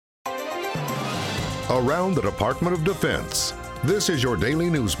around the Department of Defense. This is your daily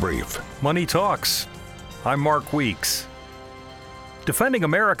news brief. Money Talks. I'm Mark Weeks. Defending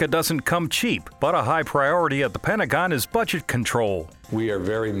America doesn't come cheap, but a high priority at the Pentagon is budget control. We are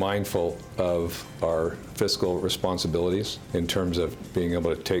very mindful of our fiscal responsibilities in terms of being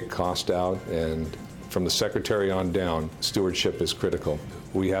able to take cost out, and from the Secretary on down, stewardship is critical.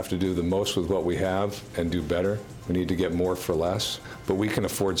 We have to do the most with what we have and do better. We need to get more for less, but we can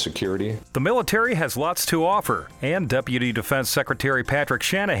afford security. The military has lots to offer, and Deputy Defense Secretary Patrick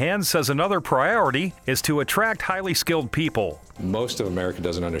Shanahan says another priority is to attract highly skilled people. Most of America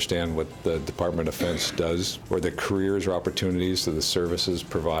doesn't understand what the Department of Defense does, or the careers or opportunities that the services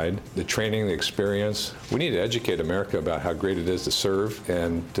provide, the training, the experience. We need to educate America about how great it is to serve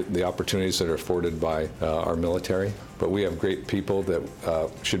and the opportunities that are afforded by our military. But we have great people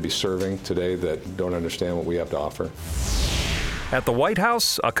that should be serving today that don't understand what we have to offer. At the White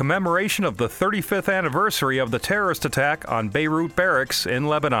House, a commemoration of the 35th anniversary of the terrorist attack on Beirut Barracks in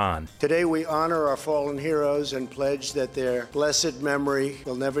Lebanon. Today we honor our fallen heroes and pledge that their blessed memory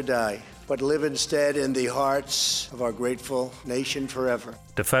will never die, but live instead in the hearts of our grateful nation forever.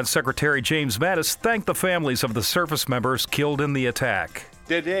 Defense Secretary James Mattis thanked the families of the service members killed in the attack.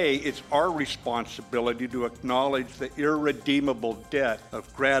 Today, it's our responsibility to acknowledge the irredeemable debt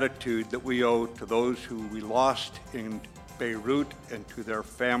of gratitude that we owe to those who we lost in Beirut and to their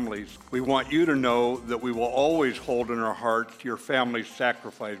families. We want you to know that we will always hold in our hearts your family's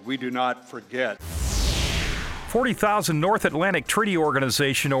sacrifice. We do not forget. 40,000 North Atlantic Treaty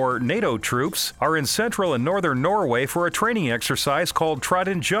Organization, or NATO, troops are in central and northern Norway for a training exercise called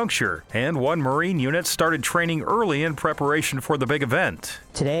Trident Juncture, and one Marine unit started training early in preparation for the big event.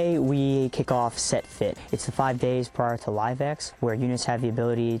 Today we kick off Set Fit. It's the 5 days prior to LiveX, where units have the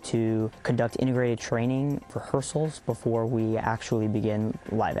ability to conduct integrated training rehearsals before we actually begin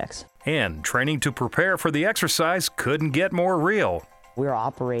LiveX. And training to prepare for the exercise couldn't get more real. We're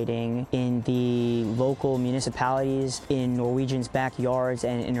operating in the local municipalities, in Norwegians' backyards,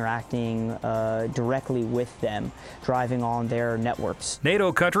 and interacting directly with them, driving on their networks.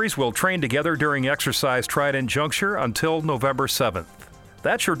 NATO countries will train together during exercise Trident Juncture until November 7th.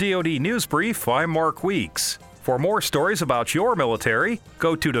 That's your DoD News Brief. I'm Mark Weeks. For more stories about your military,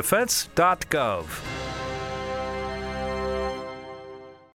 go to defense.gov.